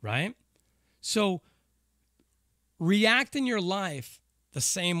 Right? So react in your life the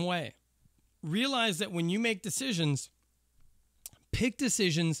same way. Realize that when you make decisions, pick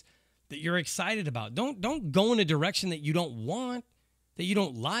decisions that you're excited about. Don't go in a direction that you don't want, that you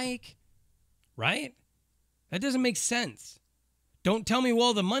don't like, right? That doesn't make sense. Don't tell me,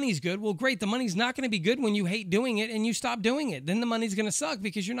 well, the money's good. Well, great. The money's not going to be good when you hate doing it and you stop doing it. Then the money's going to suck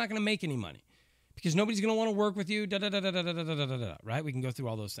because you're not going to make any money, because nobody's going to want to work with you, right? We can go through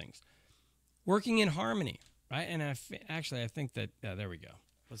all those things. Working in harmony, right? And I think that, there we go.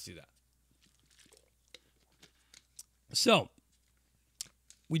 Let's do that. So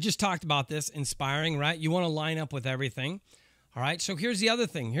we just talked about this, inspiring, right? You want to line up with everything. All right. So here's the other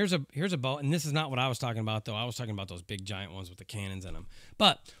thing. Here's a bow. And this is not what I was talking about, though. I was talking about those big giant ones with the cannons in them.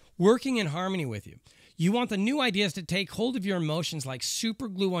 But working in harmony with you. You want the new ideas to take hold of your emotions like super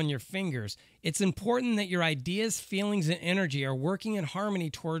glue on your fingers. It's important that your ideas, feelings, and energy are working in harmony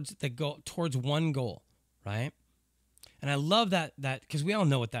towards one goal, right? And I love that because we all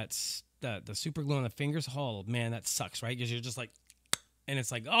know what that's. The super glue on the fingers, oh man, that sucks, right? Because you're just like, and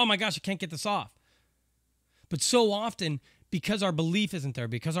it's like, oh my gosh, I can't get this off. But so often, because our belief isn't there,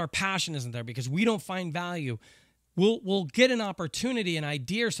 because our passion isn't there, because we don't find value, we'll get an opportunity, an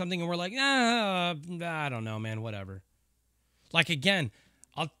idea or something, and we're like, I don't know, man, whatever. Like again,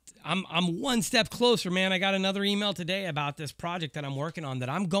 I'm one step closer, man. I got another email today about this project that I'm working on that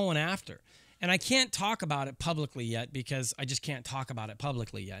I'm going after. And I can't talk about it publicly yet because I just can't talk about it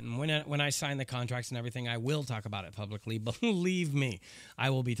publicly yet. And when I sign the contracts and everything, I will talk about it publicly. Believe me,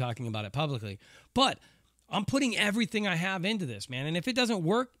 I will be talking about it publicly. But I'm putting everything I have into this, man. And if it doesn't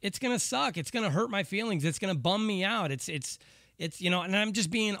work, it's going to suck. It's going to hurt my feelings. It's going to bum me out. It's and I'm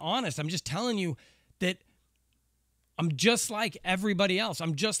just being honest. I'm just telling you that I'm just like everybody else.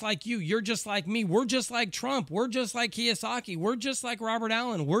 I'm just like you. You're just like me. We're just like Trump. We're just like Kiyosaki. We're just like Robert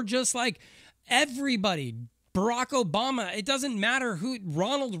Allen. We're just like everybody. Barack Obama. It doesn't matter who,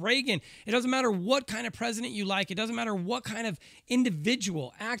 Ronald Reagan. It doesn't matter what kind of president you like. It doesn't matter what kind of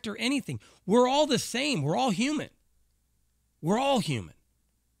individual, actor, anything. We're all the same. We're all human. We're all human.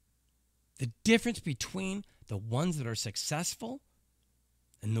 The difference between the ones that are successful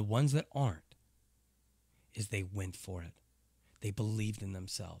and the ones that aren't is they went for it. They believed in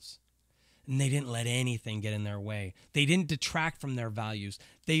themselves. And they didn't let anything get in their way. They didn't detract from their values.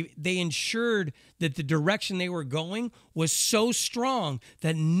 They ensured that the direction they were going was so strong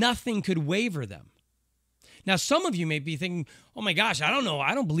that nothing could waver them. Now, some of you may be thinking, oh my gosh, I don't know.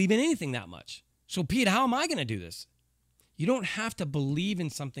 I don't believe in anything that much. So, Pete, how am I going to do this? You don't have to believe in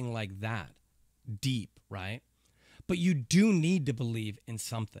something like that deep, right? But you do need to believe in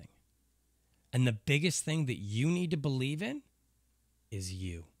something. And the biggest thing that you need to believe in is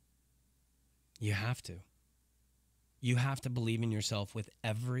you. You have to. You have to believe in yourself with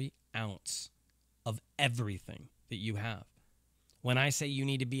every ounce of everything that you have. When I say you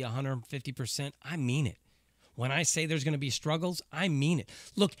need to be 150%, I mean it. When I say there's going to be struggles, I mean it.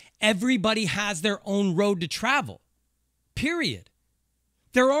 Look, everybody has their own road to travel. Period.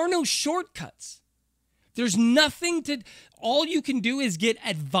 There are no shortcuts. There's nothing to, all you can do is get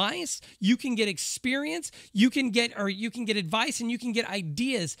advice, you can get experience, you can get advice and you can get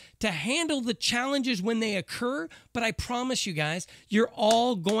ideas to handle the challenges when they occur. But I promise you guys, you're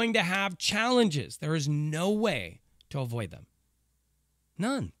all going to have challenges. There is no way to avoid them.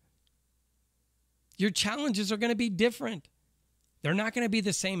 None. Your challenges are going to be different. They're not going to be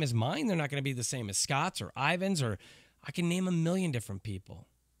the same as mine. They're not going to be the same as Scott's or Ivan's, or I can name a million different people.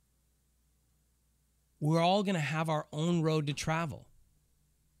 We're all going to have our own road to travel.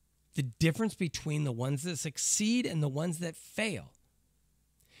 The difference between the ones that succeed and the ones that fail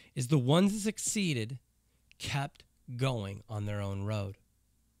is the ones that succeeded kept going on their own road.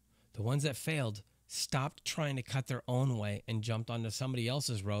 The ones that failed stopped trying to cut their own way and jumped onto somebody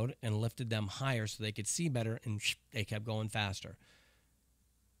else's road and lifted them higher so they could see better, and they kept going faster.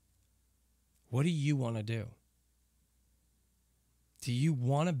 What do you want to do? Do you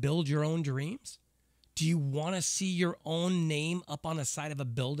want to build your own dreams? Do you want to see your own name up on the side of a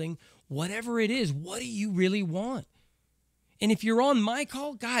building? Whatever it is, what do you really want? And if you're on my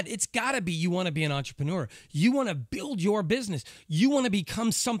call, God, it's got to be you want to be an entrepreneur. You want to build your business. You want to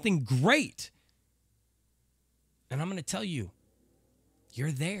become something great. And I'm going to tell you,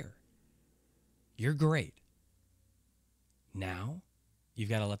 you're there. You're great. Now, you've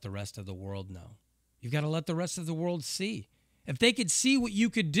got to let the rest of the world know. You've got to let the rest of the world see. If they could see what you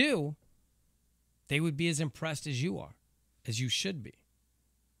could do, they would be as impressed as you are, as you should be.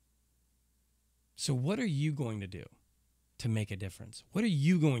 So what are you going to do to make a difference? What are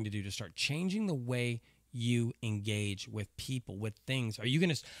you going to do to start changing the way you engage with people, with things? Are you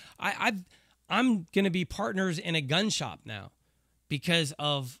going to... I'm going to be partners in a gun shop now because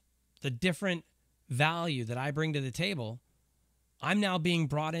of the different value that I bring to the table. I'm now being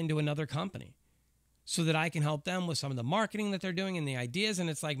brought into another company so that I can help them with some of the marketing that they're doing and the ideas. And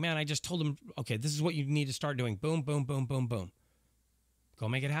it's like, man, I just told them, okay, this is what you need to start doing. Boom, boom, boom, boom, boom. Go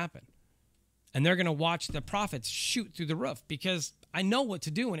make it happen. And they're going to watch the profits shoot through the roof because I know what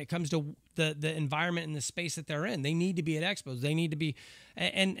to do when it comes to the environment and the space that they're in. They need to be at expos. They need to be,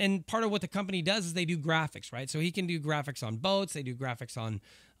 and part of what the company does is they do graphics, right? So he can do graphics on boats. They do graphics on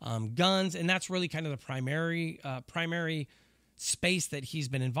guns. And that's really kind of the primary space that he's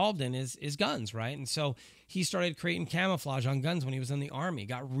been involved in is guns, right? And so he started creating camouflage on guns when he was in the Army,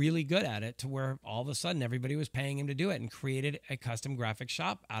 got really good at it to where all of a sudden everybody was paying him to do it and created a custom graphic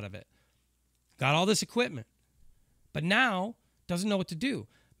shop out of it. Got all this equipment, but now doesn't know what to do.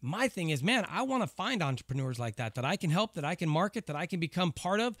 My thing is, man, I want to find entrepreneurs like that I can help, that I can market, that I can become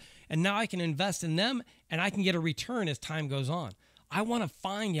part of, and now I can invest in them and I can get a return as time goes on. I want to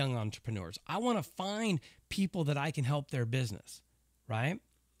find young entrepreneurs. I want to find people that I can help their business, right?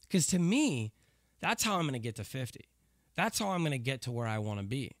 Because to me, that's how I'm going to get to 50. That's how I'm going to get to where I want to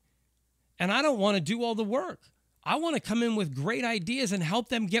be. And I don't want to do all the work. I want to come in with great ideas and help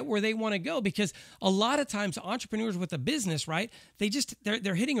them get where they want to go, because a lot of times entrepreneurs with a business, right,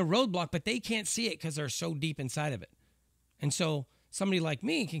 they're hitting a roadblock, but they can't see it because they're so deep inside of it. And so somebody like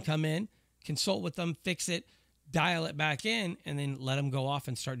me can come in, consult with them, fix it, dial it back in, and then let them go off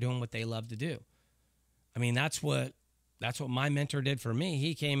and start doing what they love to do. I mean, that's what my mentor did for me.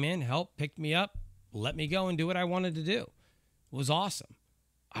 He came in, helped, picked me up, let me go and do what I wanted to do. It was awesome.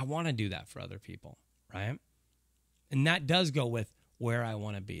 I want to do that for other people, right? And that does go with where I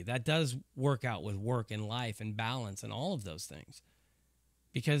want to be. That does work out with work and life and balance and all of those things,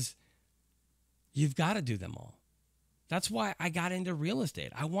 because you've got to do them all. That's why I got into real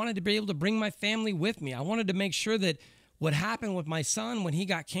estate. I wanted to be able to bring my family with me. I wanted to make sure that what happened with my son when he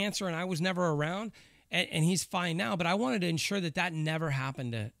got cancer and I was never around, and he's fine now, but I wanted to ensure that that never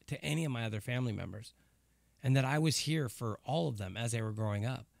happened to any of my other family members, and that I was here for all of them as they were growing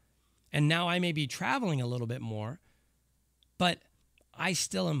up. And now I may be traveling a little bit more, but I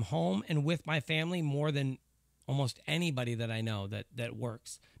still am home and with my family more than almost anybody that I know that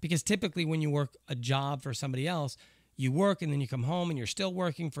works. Because typically when you work a job for somebody else, you work and then you come home and you're still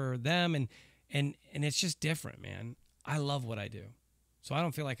working for them, and it's just different, man. I love what I do. So I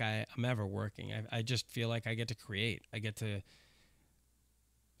don't feel like I'm ever working. I just feel like I get to create. I've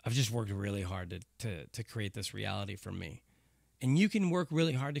just worked really hard to create this reality for me. And you can work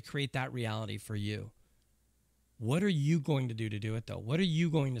really hard to create that reality for you. What are you going to do it, though? What are you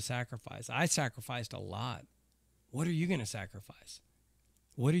going to sacrifice? I sacrificed a lot. What are you going to sacrifice?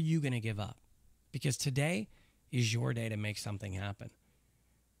 What are you going to give up? Because today is your day to make something happen.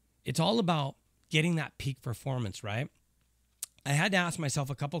 It's all about getting that peak performance, right? I had to ask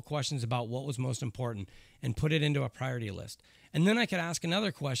myself a couple questions about what was most important and put it into a priority list. And then I could ask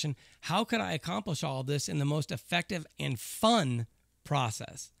another question: how could I accomplish all of this in the most effective and fun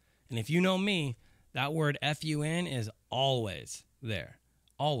process? And if you know me, that word F-U-N is always there.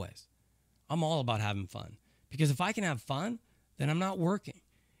 Always. I'm all about having fun. Because if I can have fun, then I'm not working.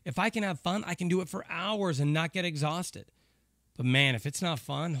 If I can have fun, I can do it for hours and not get exhausted. But man, if it's not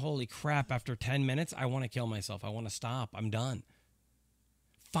fun, holy crap, after 10 minutes, I want to kill myself. I want to stop. I'm done.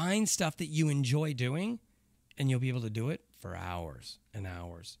 Find stuff that you enjoy doing, and you'll be able to do it for hours and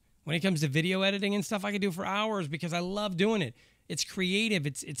hours. When it comes to video editing and stuff, I can do it for hours because I love doing it. It's creative,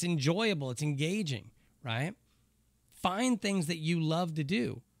 it's enjoyable, it's engaging, right? Find things that you love to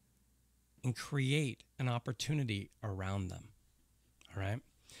do and create an opportunity around them. All right.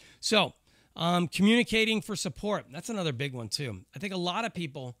 So, communicating for support. That's another big one too. I think a lot of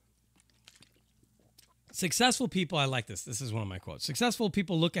people, successful people, I like this. This is one of my quotes. Successful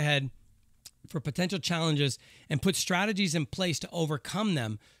people look ahead for potential challenges and put strategies in place to overcome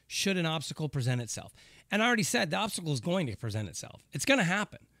them should an obstacle present itself. And I already said the obstacle is going to present itself. It's going to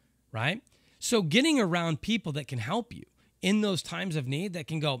happen, right? So getting around people that can help you in those times of need, that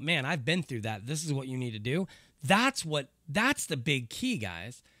can go, man, I've been through that. This is what you need to do. That's the big key,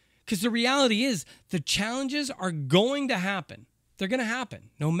 guys. Because the reality is the challenges are going to happen. They're going to happen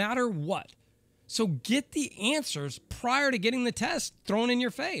no matter what. So get the answers prior to getting the test thrown in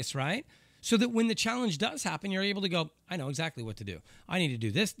your face, right? So that when the challenge does happen, you're able to go, I know exactly what to do. I need to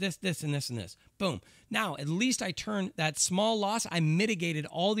do this, this, this, and this, and this. Boom. Now, at least I turned that small loss. I mitigated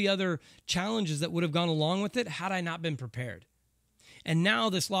all the other challenges that would have gone along with it had I not been prepared. And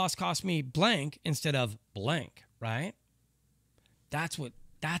now this loss cost me blank instead of blank, right? That's what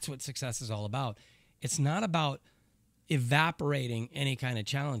success is all about. It's not about evaporating any kind of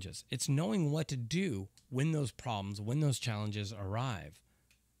challenges. It's knowing what to do when those problems, when those challenges arrive,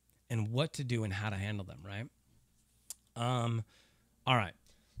 and what to do and how to handle them, right? All right.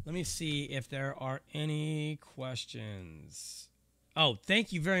 Let me see if there are any questions. Oh,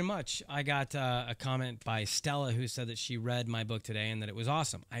 thank you very much. I got a comment by Stella who said that she read my book today and that it was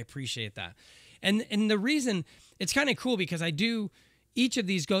awesome. I appreciate that. And the reason, it's kind of cool because each of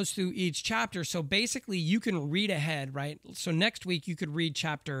these goes through each chapter. So basically you can read ahead, right? So next week you could read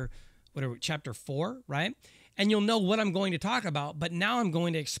chapter 4, right? And you'll know what I'm going to talk about, but now I'm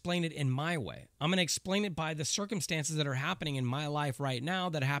going to explain it in my way. I'm going to explain it by the circumstances that are happening in my life right now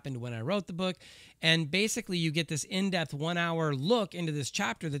that happened when I wrote the book. And basically you get this in-depth 1 hour look into this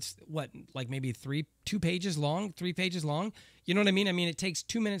chapter that's like maybe 3 pages long. You know what I mean? I mean, it takes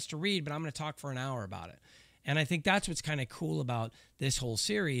 2 minutes to read, but I'm going to talk for an hour about it. And I think that's what's kind of cool about this whole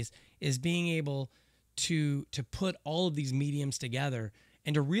series is being able to put all of these mediums together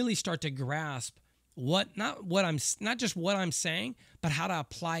and to really start to grasp not just what I'm saying, but how to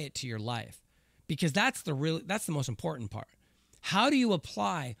apply it to your life. Because that's the most important part. How do you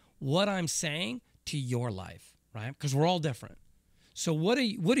apply what I'm saying to your life, right? Because we're all different. So what are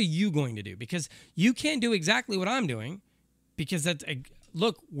you going to do? Because you can't do exactly what I'm doing because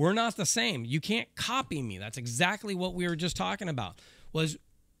look, we're not the same. You can't copy me. That's exactly what we were just talking about. Was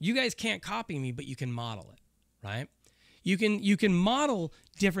you guys can't copy me, but you can model it, right? You can model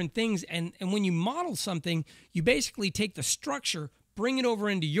different things, and when you model something, you basically take the structure, bring it over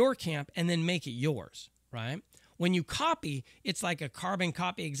into your camp, and then make it yours, right? When you copy, it's like a carbon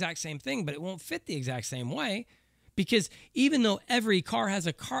copy, exact same thing, but it won't fit the exact same way because even though every car has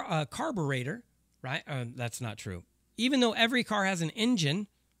a carburetor, right? That's not true. Even though every car has an engine,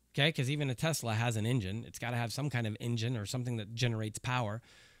 okay, because even a Tesla has an engine, it's got to have some kind of engine or something that generates power.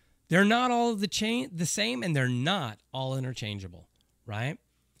 They're not all the same, and they're not all interchangeable, right?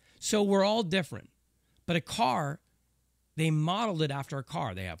 So we're all different. But a car, they modeled it after a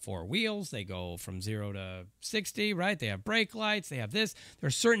car. They have 4 wheels. They go from 0 to 60, right? They have brake lights. They have this. There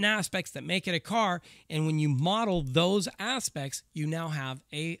are certain aspects that make it a car, and when you model those aspects, you now have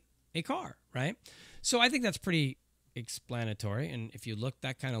a car, right? So I think that's pretty explanatory, and if you look,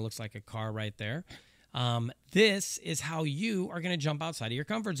 that kind of looks like a car right there. This is how you are going to jump outside of your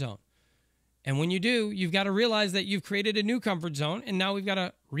comfort zone. And when you do, you've got to realize that you've created a new comfort zone, and now we've got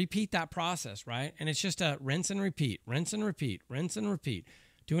to repeat that process, right? And it's just a rinse and repeat, rinse and repeat, rinse and repeat,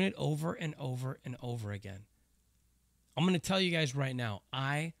 doing it over and over and over again. I'm going to tell you guys right now,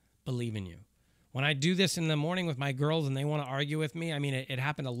 I believe in you. When I do this in the morning with my girls and they want to argue with me, I mean, it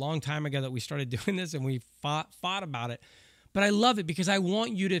happened a long time ago that we started doing this and we fought about it. But I love it because I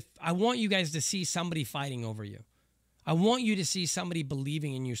want you guys to see somebody fighting over you. I want you to see somebody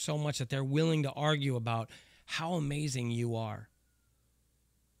believing in you so much that they're willing to argue about how amazing you are.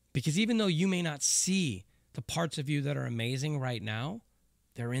 Because even though you may not see the parts of you that are amazing right now,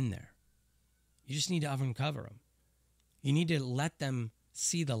 they're in there. You just need to uncover them. You need to let them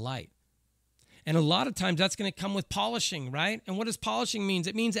see the light. And a lot of times that's going to come with polishing, right? And what does polishing mean?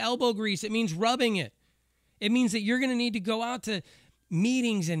 It means elbow grease. It means rubbing it. It means that you're going to need to go out to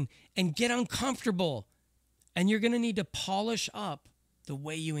meetings and get uncomfortable. And you're going to need to polish up the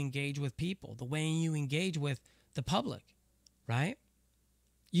way you engage with people, the way you engage with the public, right?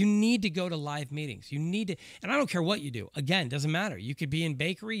 You need to go to live meetings. You need to, and I don't care what you do. Again, doesn't matter. You could be in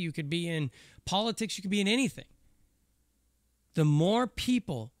bakery. You could be in politics. You could be in anything. The more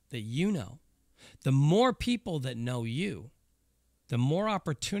people that you know, the more people that know you, the more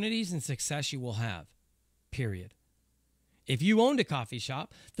opportunities and success you will have, period. If you owned a coffee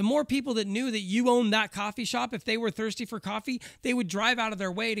shop, the more people that knew that you owned that coffee shop, if they were thirsty for coffee, they would drive out of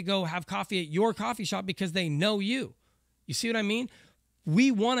their way to go have coffee at your coffee shop because they know you. You see what I mean?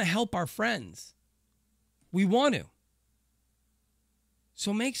 We want to help our friends. We want to.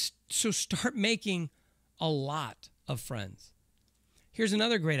 So start making a lot of friends. Here's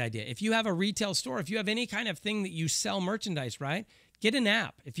another great idea. If you have a retail store, if you have any kind of thing that you sell merchandise, right? Get an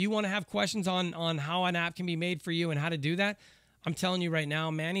app. If you want to have questions on how an app can be made for you and how to do that, I'm telling you right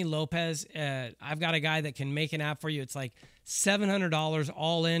now, Manny Lopez, I've got a guy that can make an app for you. It's like $700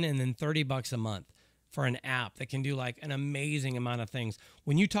 all in and then $30 a month for an app that can do like an amazing amount of things.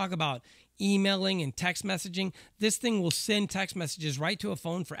 When you talk about emailing and text messaging, this thing will send text messages right to a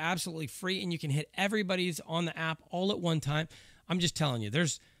phone for absolutely free, and you can hit everybody's on the app all at one time. I'm just telling you,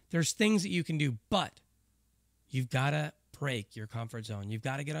 there's things that you can do, but you've got to break your comfort zone. You've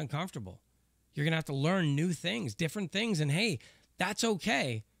got to get uncomfortable. You're going to have to learn new things, different things, and hey, that's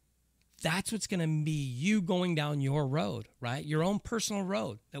okay. That's what's going to be you going down your road, right? Your own personal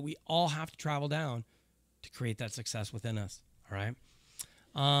road that we all have to travel down to create that success within us, all right?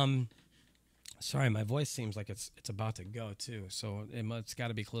 Sorry, my voice seems like it's about to go too, so it's got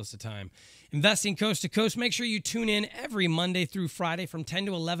to be close to time. Investing Coast to Coast. Make sure you tune in every Monday through Friday from 10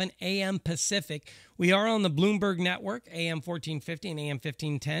 to 11 a.m. Pacific. We are on the Bloomberg Network, AM 1450 and AM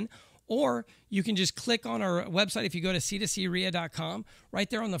 1510. Or you can just click on our website. If you go to c2crea.com, right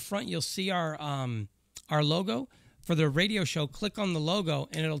there on the front, you'll see our logo for the radio show. Click on the logo,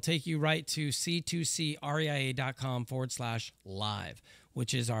 and it'll take you right to c2crea.com/live,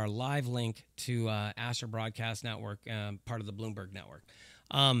 which is our live link to Asher Broadcast Network, part of the Bloomberg Network.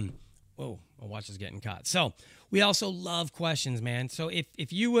 Whoa, my watch is getting caught. So we also love questions, man. So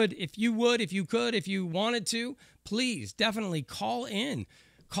if you wanted to, please definitely call in.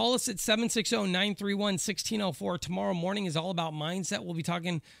 Call us at 760-931-1604. Tomorrow morning is all about mindset. We'll be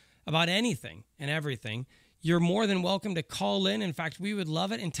talking about anything and everything. You're more than welcome to call in. In fact, we would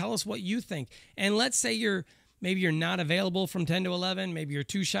love it, and tell us what you think. And let's say maybe you're not available from 10 to 11. Maybe you're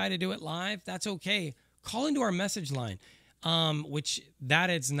too shy to do it live. That's okay. Call into our message line, which that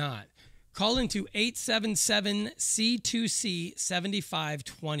it's not. Call into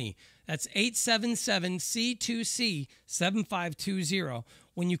 877-C2C-7520. That's 877-C2C-7520.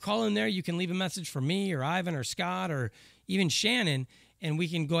 When you call in there, you can leave a message for me or Ivan or Scott or even Shannon, and we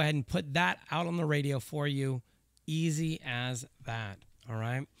can go ahead and put that out on the radio for you. Easy as that, all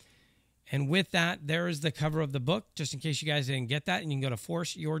right? And with that, there is the cover of the book, just in case you guys didn't get that. And you can go to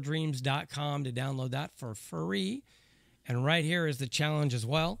forceyourdreams.com to download that for free. And right here is the challenge as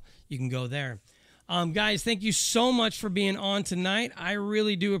well. You can go there. Guys, thank you so much for being on tonight. I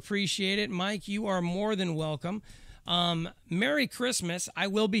really do appreciate it. Mike, you are more than welcome. Merry Christmas. I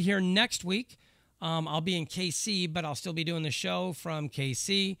will be here next week. I'll be in KC, but I'll still be doing the show from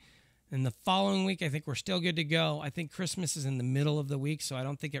KC. And the following week, I think we're still good to go. I think Christmas is in the middle of the week, so I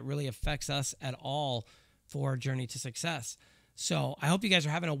don't think it really affects us at all for Journey to Success. So I hope you guys are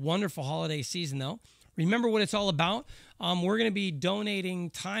having a wonderful holiday season, though. Remember what it's all about. We're going to be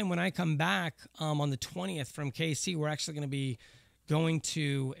donating time when I come back on the 20th from KC. We're actually going to be going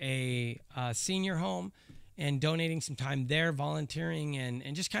to a senior home and donating some time there, volunteering,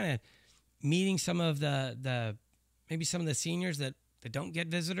 and just kind of meeting some of maybe some of the seniors that don't get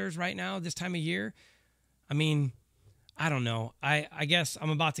visitors right now this time of year. I mean, I don't know. I guess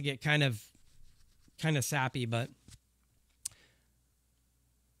I'm about to get kind of sappy, but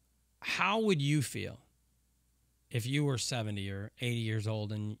how would you feel if you were 70 or 80 years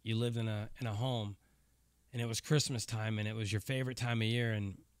old and you lived in a home and it was Christmas time and it was your favorite time of year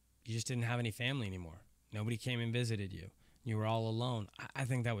and you just didn't have any family anymore? Nobody came and visited you. You were all alone. I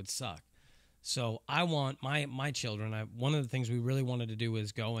think that would suck. So I want my children, one of the things we really wanted to do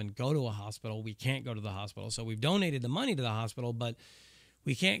was go to a hospital. We can't go to the hospital. So we've donated the money to the hospital, but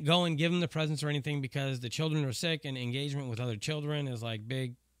we can't go and give them the presents or anything because the children are sick and engagement with other children is like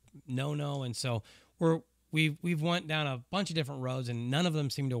big no. And so we've went down a bunch of different roads and none of them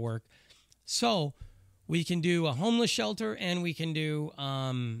seem to work. So we can do a homeless shelter and we can do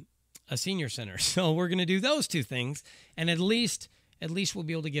a senior center. So we're going to do those two things, and at least we'll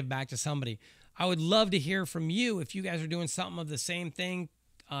be able to give back to somebody. I would love to hear from you if you guys are doing something of the same thing.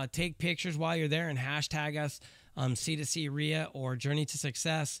 Take pictures while you're there and hashtag us, C2C or Journey to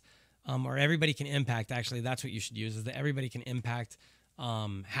Success, or Everybody Can Impact. Actually, that's what you should use, is the Everybody Can Impact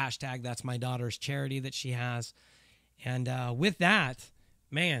hashtag. That's my daughter's charity that she has. And with that,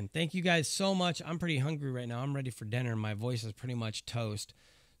 man, thank you guys so much. I'm pretty hungry right now. I'm ready for dinner. My voice is pretty much toast.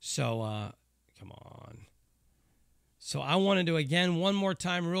 So come on. So I wanted to, again, one more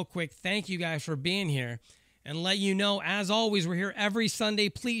time real quick, thank you guys for being here. and let you know, as always, we're here every Sunday.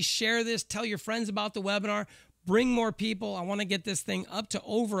 Please share this. Tell your friends about the webinar. Bring more people. I want to get this thing up to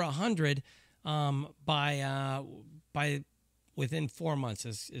over 100 by within 4 months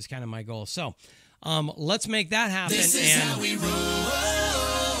is kind of my goal. So let's make that happen. This is how we roll.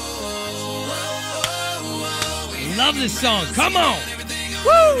 Love this song. Come on.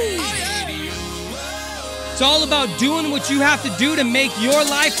 Woo! It's all about doing what you have to do to make your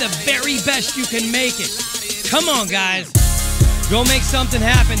life the very best you can make it. Come on, guys. Go make something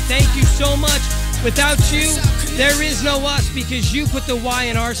happen. Thank you so much. Without you, there is no us, because you put the Y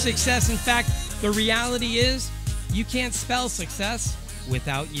in our success. In fact, the reality is you can't spell success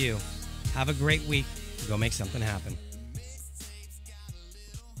without you. Have a great week. Go make something happen.